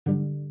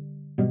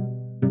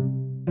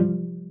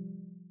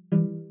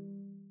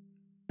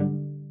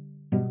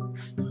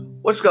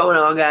What's going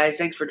on, guys?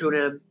 Thanks for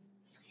tuning in.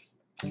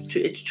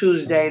 It's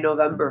Tuesday,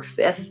 November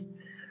 5th.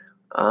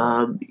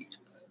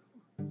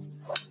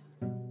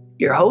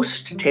 Your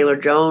host, Taylor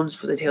Jones,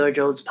 for the Taylor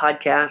Jones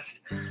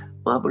podcast.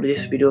 I'm going to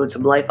just be doing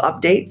some life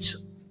updates.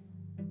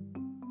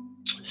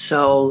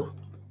 So,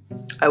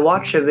 I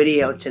watched a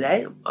video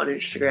today on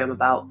Instagram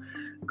about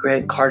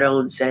Grant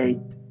Cardone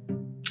saying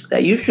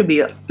that you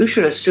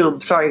should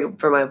assume, sorry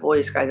for my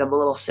voice, guys, I'm a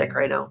little sick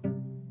right now.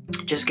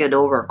 Just getting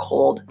over a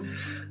cold.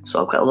 So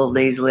I'm kind of a little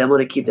nasally. I'm going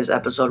to keep this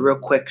episode real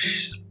quick,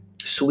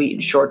 sweet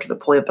and short to the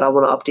point, but I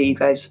want to update you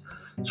guys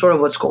sort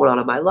of what's going on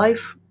in my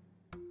life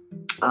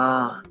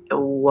and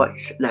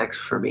what's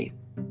next for me.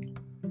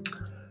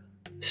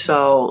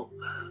 So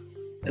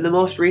in the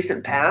most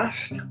recent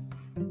past,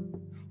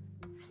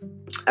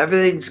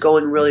 everything's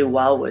going really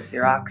well with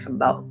Xerox. I'm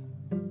about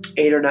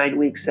 8 or 9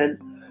 weeks in.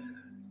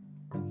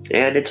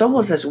 And it's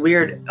almost this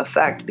weird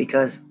effect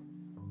because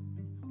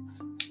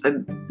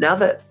now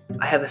that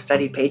I have a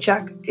steady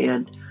paycheck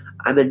and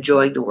I'm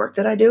enjoying the work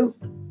that I do,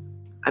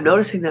 I'm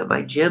noticing that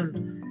my gym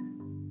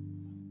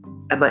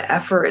and my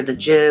effort in the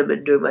gym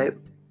and doing my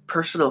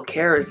personal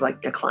care is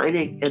like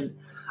declining, and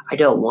I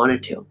don't want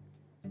it to.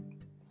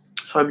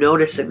 So I'm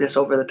noticing this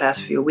over the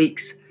past few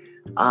weeks.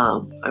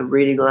 I'm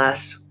reading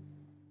less,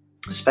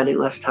 spending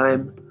less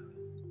time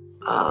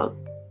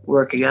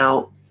working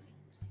out,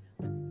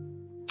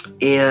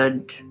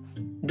 and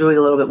doing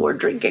a little bit more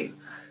drinking.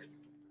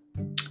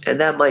 And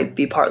that might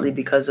be partly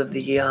because of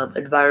the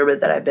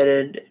environment that I've been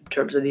in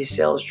terms of these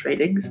sales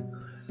trainings,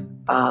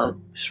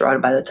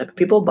 surrounded by that type of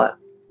people. But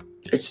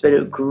it's been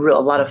a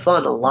lot of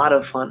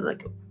fun,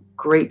 like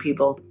great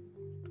people,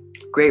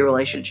 great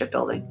relationship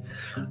building.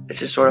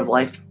 It's just sort of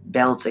life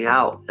balancing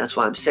out. That's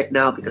why I'm sick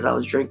now, because I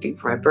was drinking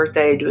for my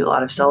birthday, doing a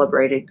lot of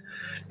celebrating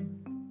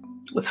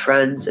with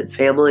friends and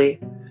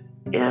family.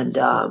 And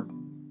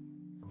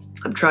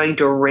I'm trying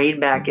to rein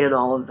back in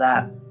all of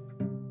that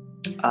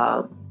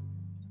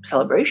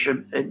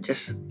celebration and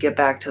just get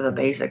back to the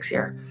basics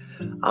here.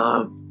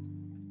 All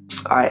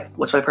right,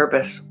 what's my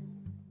purpose?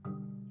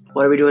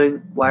 What are we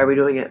doing? Why are we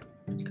doing it?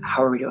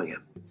 How are we doing it?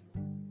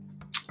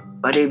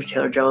 My name's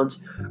Taylor Jones,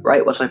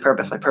 right? What's my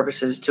purpose? My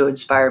purpose is to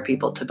inspire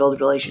people, to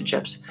build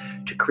relationships,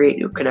 to create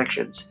new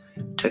connections,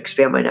 to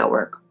expand my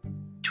network,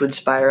 to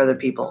inspire other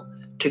people,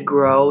 to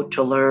grow,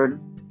 to learn,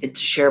 and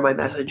to share my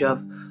message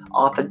of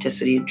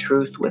authenticity and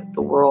truth with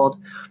the world,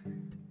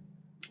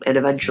 and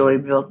eventually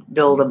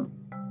build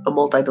a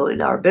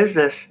multi-billion-dollar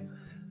business,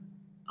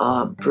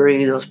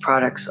 bringing those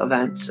products,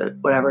 events,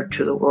 whatever,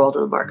 to the world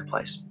and the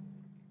marketplace.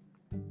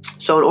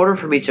 So in order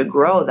for me to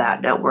grow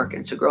that network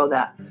and to grow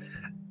that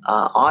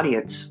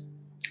audience,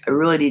 I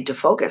really need to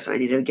focus, and I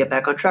need to get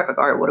back on track. Like,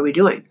 all right, what are we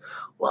doing?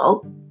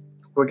 Well,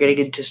 we're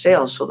getting into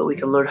sales so that we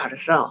can learn how to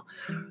sell,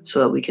 so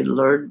that we can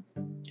learn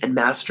and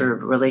master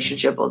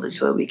relationship building,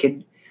 so that we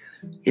can,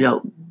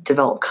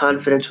 develop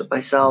confidence with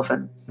myself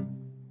and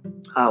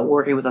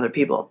working with other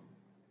people,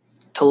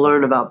 to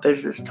learn about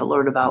business, to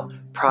learn about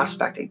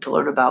prospecting, to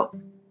learn about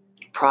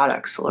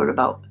products, to learn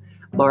about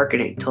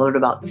marketing, to learn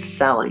about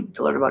selling,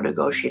 to learn about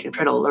negotiating. I'm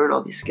trying to learn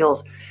all these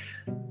skills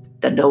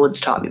that no one's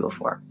taught me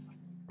before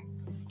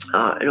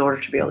in order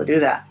to be able to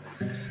do that.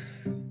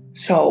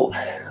 So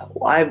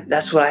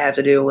that's what I have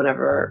to do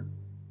whenever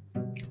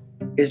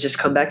is just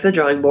come back to the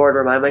drawing board,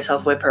 remind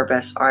myself of my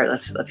purpose. All right,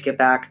 let's get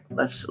back.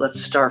 Let's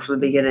start from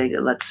the beginning,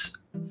 and let's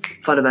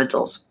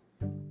fundamentals.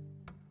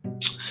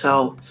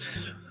 So,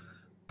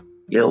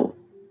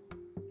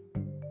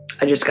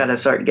 I just got to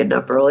start getting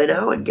up early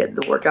now and getting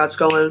the workouts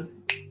going,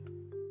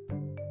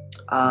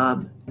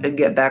 and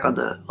get back on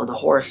the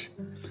horse.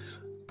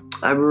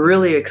 I'm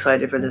really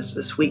excited for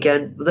this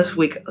weekend. This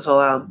week, so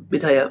let me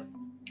tell you,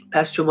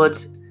 past 2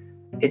 months,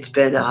 it's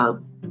been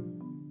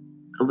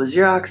I'm with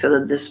Xerox, and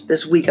then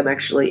this week I'm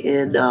actually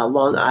in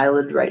Long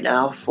Island right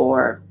now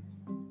for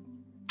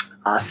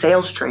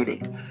sales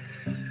training.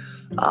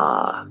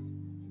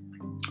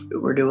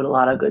 We're doing a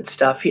lot of good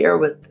stuff here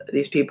with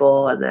these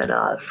people, and then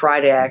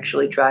Friday I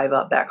actually drive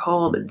up back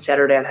home, and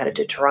Saturday I'm headed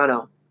to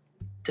Toronto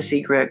to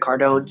see Grant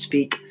Cardone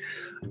speak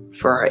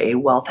for a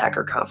wealth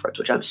hacker conference,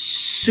 which I'm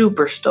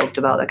super stoked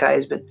about. That guy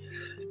has been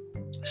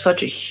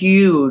such a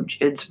huge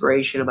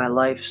inspiration in my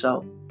life,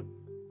 so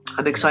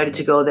I'm excited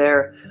to go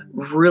there.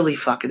 Really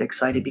fucking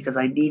excited, because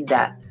I need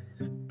that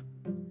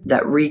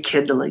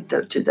rekindling,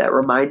 that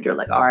reminder,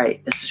 like, all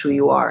right, this is who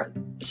you are.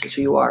 This is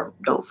who you are.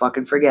 Don't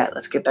fucking forget.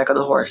 Let's get back on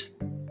the horse.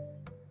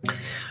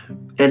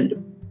 And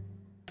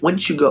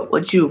once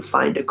you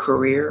find a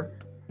career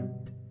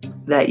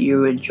that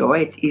you enjoy,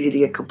 it's easy to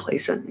get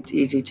complacent. It's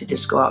easy to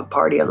just go out and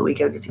party on the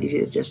weekends. It's easy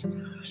to just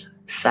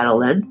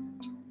settle in.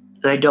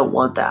 And I don't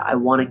want that. I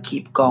want to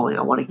keep going.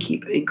 I want to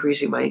keep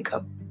increasing my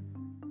income.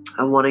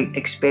 I want to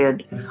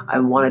expand. I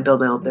want to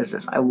build my own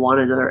business. I want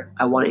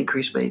to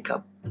increase my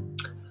income.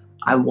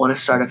 I want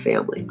to start a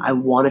family. I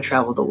want to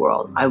travel the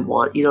world. I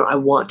want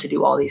to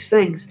do all these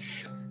things,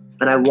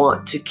 and I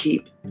want to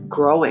keep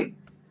growing.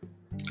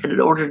 And in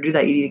order to do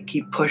that, you need to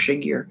keep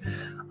pushing your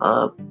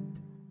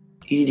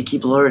You need to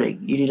keep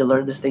learning. You need to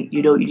learn this thing.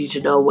 You need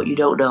to know what you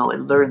don't know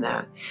and learn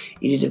that.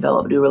 You need to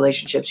develop new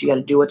relationships. You got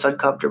to do what's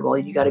uncomfortable.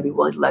 You got to be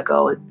willing to let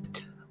go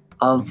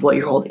of what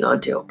you're holding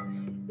on to.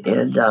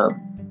 And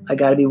I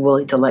got to be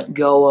willing to let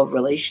go of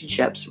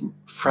relationships,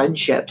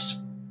 friendships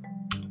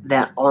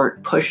that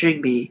aren't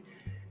pushing me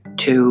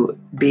to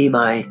be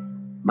my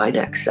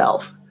next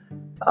self.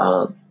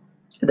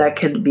 That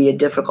can be a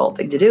difficult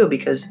thing to do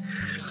because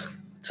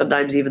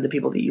sometimes even the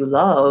people that you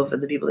love and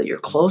the people that you're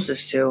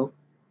closest to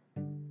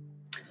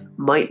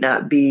might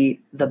not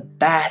be the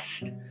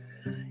best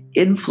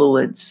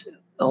influence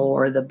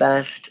or the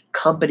best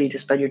company to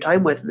spend your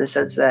time with, in the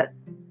sense that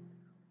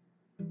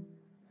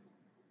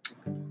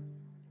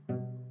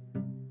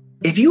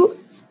if you were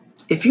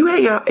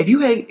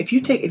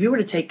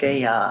to take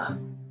a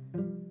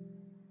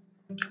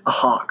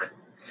hawk,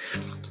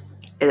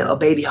 and a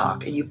baby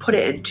hawk, and you put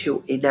it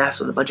into a nest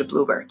with a bunch of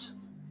bluebirds,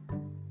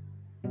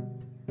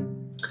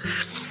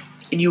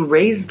 and you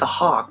raise the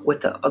hawk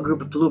with a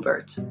group of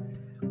bluebirds,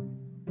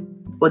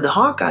 when the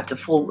hawk got to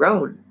full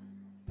grown,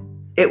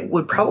 it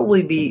would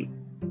probably be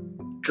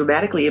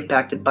dramatically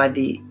impacted by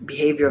the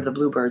behavior of the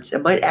bluebirds.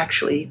 It might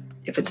actually,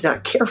 if it's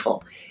not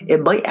careful,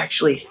 it might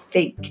actually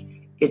think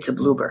it's a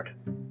bluebird.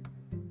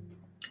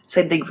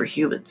 Same thing for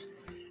humans.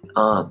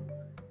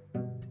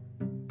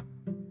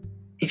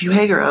 If you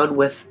hang around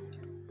with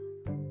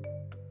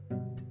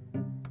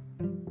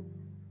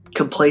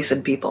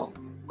complacent people,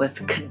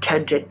 with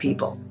contented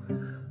people,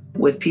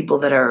 with people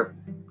that are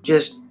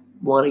just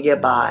want to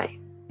get by,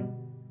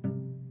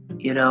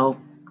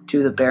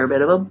 do the bare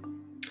minimum,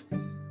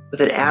 with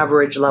an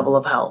average level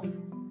of health,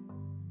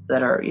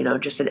 that are,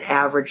 just an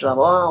average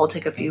level. Oh, I'll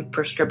take a few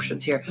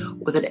prescriptions here,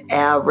 with an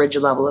average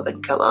level of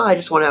income. Oh, I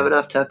just want to have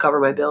enough to cover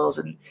my bills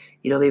and,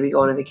 maybe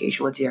go on a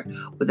vacation once a year,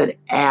 with an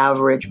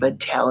average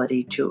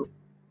mentality to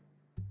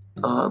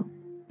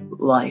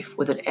life,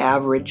 with an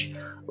average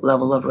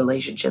level of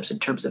relationships in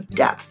terms of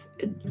depth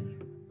and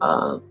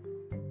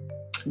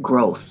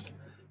growth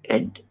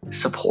and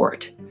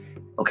support.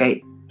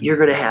 Okay, you're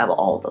going to have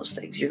all of those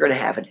things. You're going to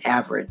have an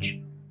average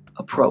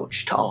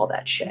approach to all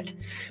that shit.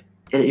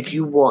 And if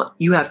you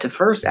have to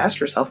first ask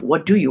yourself,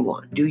 what do you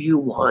want? Do you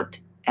want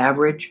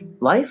average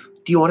life?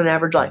 Do you want an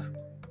average life?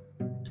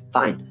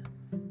 Fine.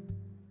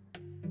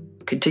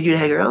 Continue to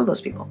hang around with those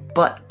people.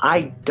 But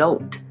I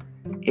don't.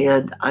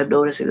 And I'm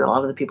noticing that a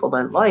lot of the people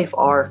in my life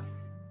are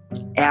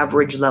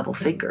average level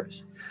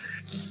thinkers.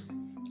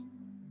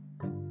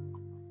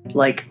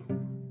 Like,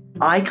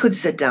 I could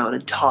sit down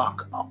and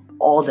talk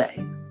all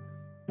day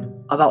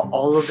about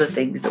all of the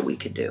things that we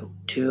can do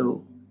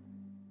to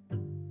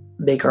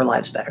make our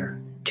lives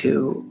better,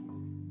 to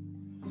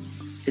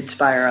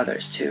inspire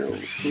others, to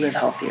live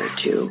healthier,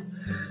 to,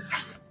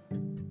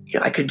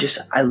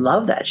 I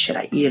love that shit.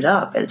 I eat it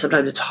up. And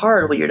sometimes it's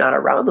hard when you're not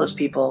around those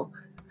people.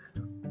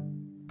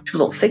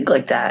 People don't think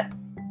like that.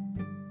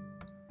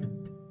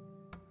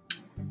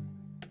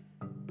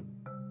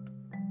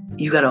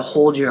 You got to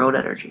hold your own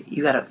energy.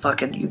 You got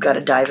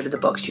to dive into the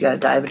books. You got to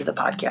dive into the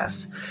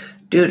podcasts.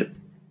 Dude,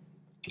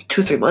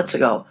 2-3 months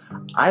ago,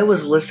 I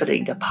was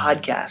listening to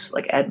podcasts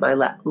like at my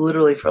lap,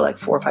 literally for like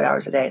 4 or 5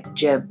 hours a day at the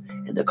gym,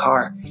 in the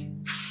car,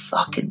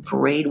 fucking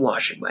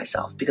brainwashing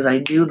myself because I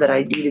knew that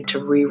I needed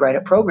to rewrite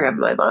a program in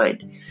my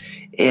mind.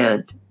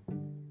 And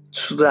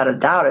without a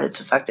doubt, it's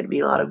affected me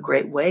in a lot of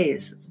great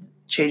ways. It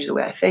changes the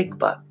way I think,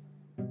 but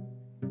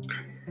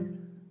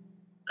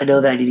I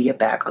know that I need to get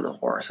back on the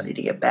horse. I need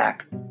to get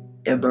back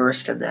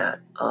immersed in that,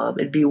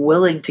 and be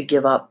willing to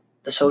give up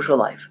the social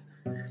life.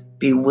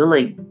 Be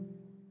willing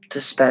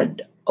to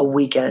spend a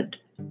weekend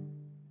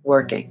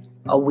working,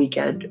 a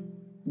weekend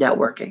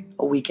networking,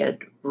 a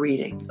weekend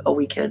reading, a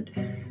weekend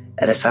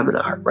at a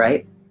seminar,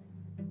 right?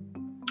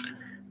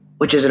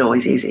 Which isn't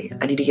always easy.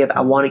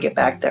 I want to get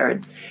back there.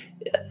 And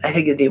I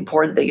think that the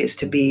important thing is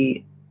to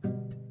be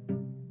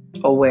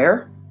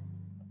aware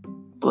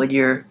when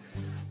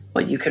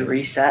you can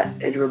reset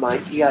and you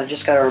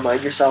gotta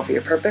remind yourself of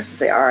your purpose and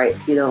say, all right,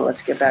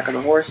 let's get back on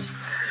the horse.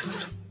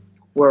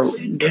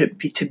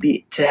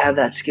 To have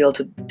that skill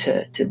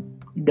to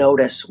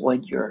notice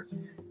when you're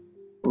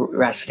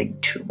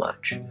resting too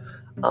much,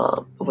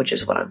 which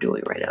is what I'm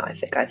doing right now.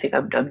 I think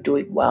I'm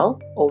doing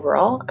well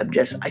overall.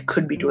 I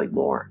could be doing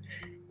more,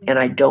 and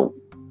I don't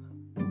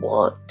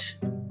want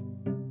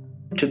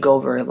to go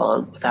very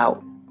long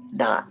without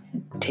not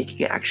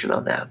taking action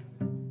on that.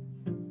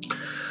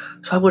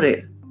 So I'm going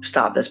to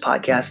stop this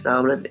podcast now.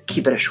 I'm going to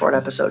keep it a short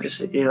episode,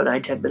 just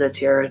 9-10 minutes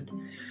here, and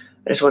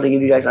I just want to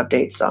give you guys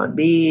updates on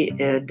me.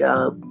 And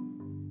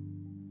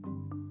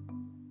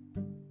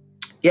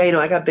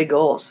I got big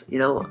goals.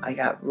 I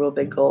got real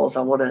big goals.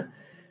 I want to,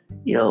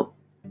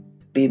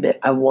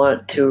 I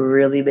want to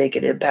really make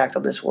an impact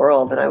on this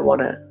world, and I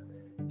want to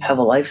have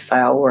a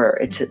lifestyle where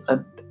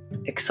I'm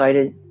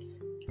excited,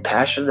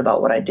 passionate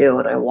about what I do,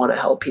 and I want to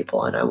help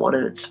people, and I want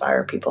to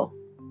inspire people.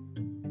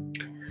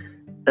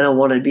 And I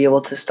want to be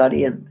able to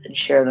study and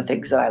share the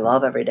things that I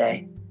love every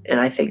day. And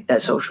I think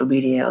that social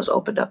media has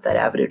opened up that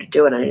avenue to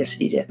do it. I just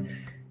need to,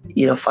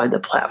 find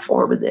the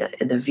platform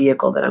and the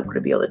vehicle that I'm going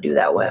to be able to do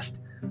that with.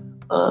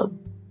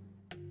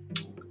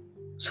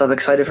 So I'm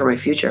excited for my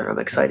future. I'm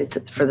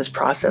excited for this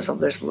process of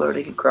just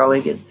learning and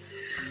growing and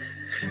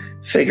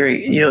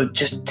figuring,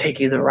 just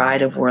taking the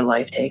ride of where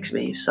life takes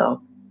me.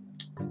 So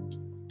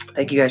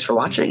thank you guys for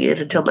watching. And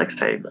until next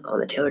time on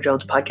the Taylor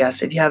Jones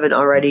Podcast, if you haven't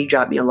already,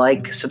 drop me a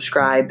like,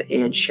 subscribe,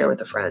 and share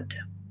with a friend.